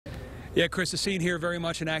Yeah, Chris, the scene here very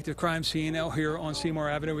much an active crime scene out here on Seymour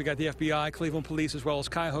Avenue. We got the FBI, Cleveland Police, as well as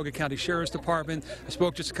Cuyahoga County Sheriff's Department. I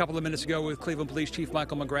spoke just a couple of minutes ago with Cleveland Police Chief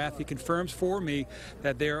Michael McGrath. He confirms for me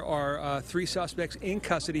that there are 3 suspects in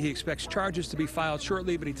custody. He expects charges to be filed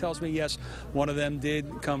shortly, but he tells me, yes, one of them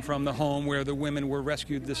did come from the home where the women were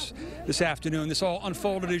rescued this afternoon. This all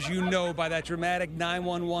unfolded, as you know, by that dramatic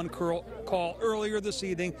 911 call earlier this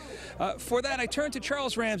evening. For that, I turned to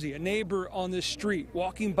Charles Ramsey, a neighbor on this street,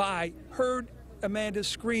 walking by, heard Amanda's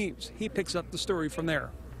screams. He picks up the story from there.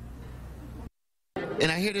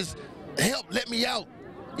 And I hear this, "Help, let me out,"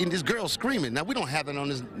 and this girl screaming. Now, we don't have that on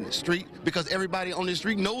this street because everybody on this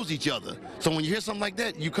street knows each other. So when you hear something like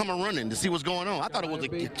that, you come running to see what's going on. I thought it was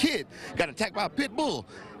a kid got attacked by a pit bull.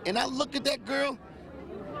 And I looked at that girl.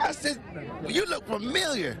 I said, "You look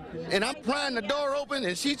familiar." And I'm prying the door open,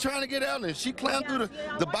 and she's trying to get out, and she climbed through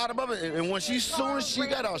the bottom of it. And when soon as she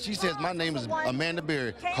got out, she says, "My name is Amanda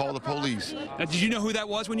Berry. Call the police." Now, did you know who that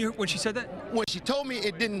was when she said that? When she told me,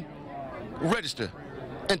 it didn't register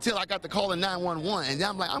until I got the call in 911. And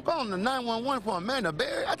I'm like, I'm calling the 911 for Amanda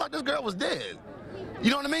Berry? I thought this girl was dead. You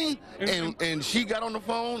know what I mean? And she got on the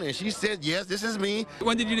phone, and she said, "Yes, this is me."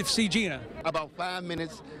 When did you see Gina? About 5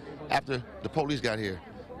 minutes after the police got here.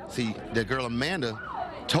 See, the girl Amanda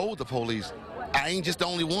told the police, "I ain't just the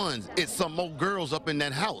only ones. It's some more girls up in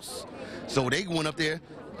that house." So they went up there,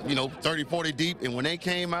 30, 40 deep, and when they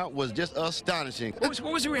came out, was just astonishing. What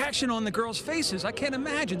was the reaction on the girls' faces? I can't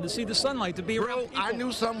imagine to see the sunlight, to be around people. I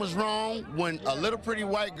knew something was wrong when a little pretty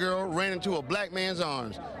white girl ran into a black man's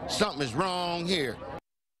arms. Something is wrong here.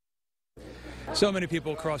 So many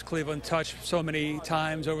people across Cleveland touched so many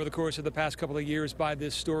times over the course of the past couple of years by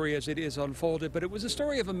this story as it is unfolded. But it was a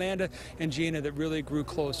story of Amanda and Gina that really grew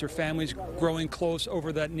close. Their families growing close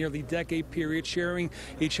over that nearly decade period, sharing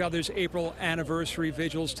each other's April anniversary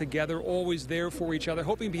vigils together, always there for each other,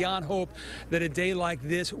 hoping beyond hope that a day like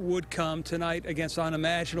this would come tonight against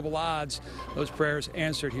unimaginable odds. Those prayers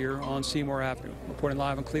answered here on Seymour Avenue. Reporting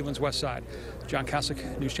live on Cleveland's West Side, John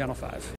Kasich, News Channel 5.